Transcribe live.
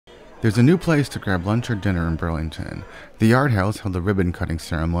There's a new place to grab lunch or dinner in Burlington. The Yard House held a ribbon-cutting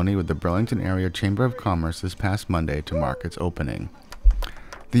ceremony with the Burlington Area Chamber of Commerce this past Monday to mark its opening.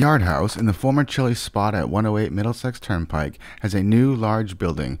 The Yard House, in the former Chili's spot at 108 Middlesex Turnpike, has a new, large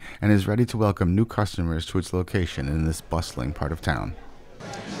building and is ready to welcome new customers to its location in this bustling part of town.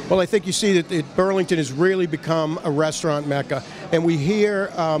 Well, I think you see that Burlington has really become a restaurant mecca, and we hear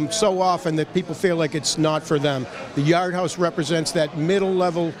so often that people feel like it's not for them. The Yard House represents that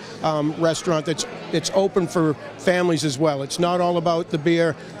middle-level restaurant that's open for families as well. It's not all about the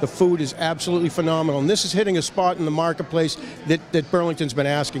beer. The food is absolutely phenomenal, and this is hitting a spot in the marketplace that Burlington's been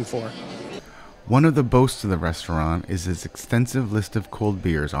asking for. One of the boasts of the restaurant is its extensive list of cold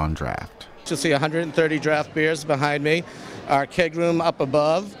beers on draft. You'll see 130 draft beers behind me. Our keg room up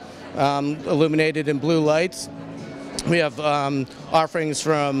above, illuminated in blue lights. We have offerings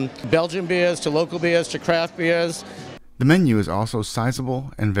from Belgian beers to local beers to craft beers. The menu is also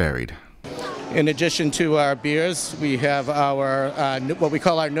sizable and varied. In addition to our beers, we have our what we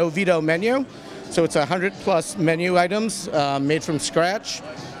call our no veto menu. So it's 100+ menu items made from scratch.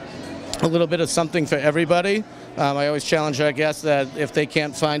 A little bit of something for everybody. I always challenge our guests that if they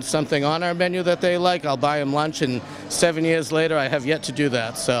can't find something on our menu that they like, I'll buy them lunch, and 7 years later I have yet to do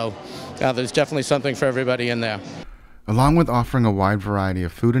that. So there's definitely something for everybody in there. Along with offering a wide variety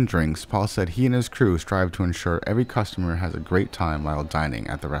of food and drinks, Paul said he and his crew strive to ensure every customer has a great time while dining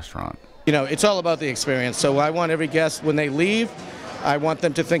at the restaurant. You know, it's all about the experience. So I want every guest, when they leave, I want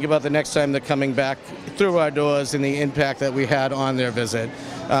them to think about the next time they're coming back through our doors and the impact that we had on their visit.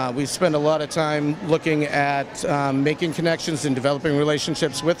 We spend a lot of time looking at making connections and developing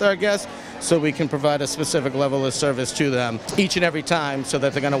relationships with our guests so we can provide a specific level of service to them each and every time so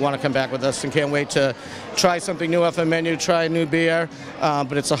that they're going to want to come back with us and can't wait to try something new off the menu, try a new beer,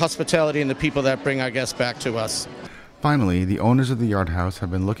 but it's the hospitality and the people that bring our guests back to us. Finally, the owners of the Yard House have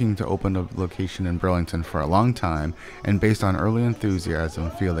been looking to open a location in Burlington for a long time, and based on early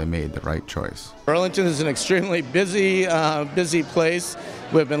enthusiasm, feel they made the right choice. Burlington is an extremely busy place.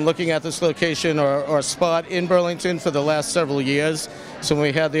 We've been looking at this location or spot in Burlington for the last several years. So when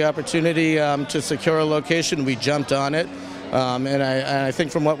we had the opportunity to secure a location, we jumped on it. And I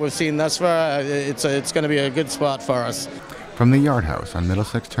think from what we've seen thus far, it's going to be a good spot for us. From the Yard House on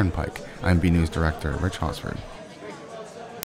Middlesex Turnpike, I'm B News Director Rich Hosford.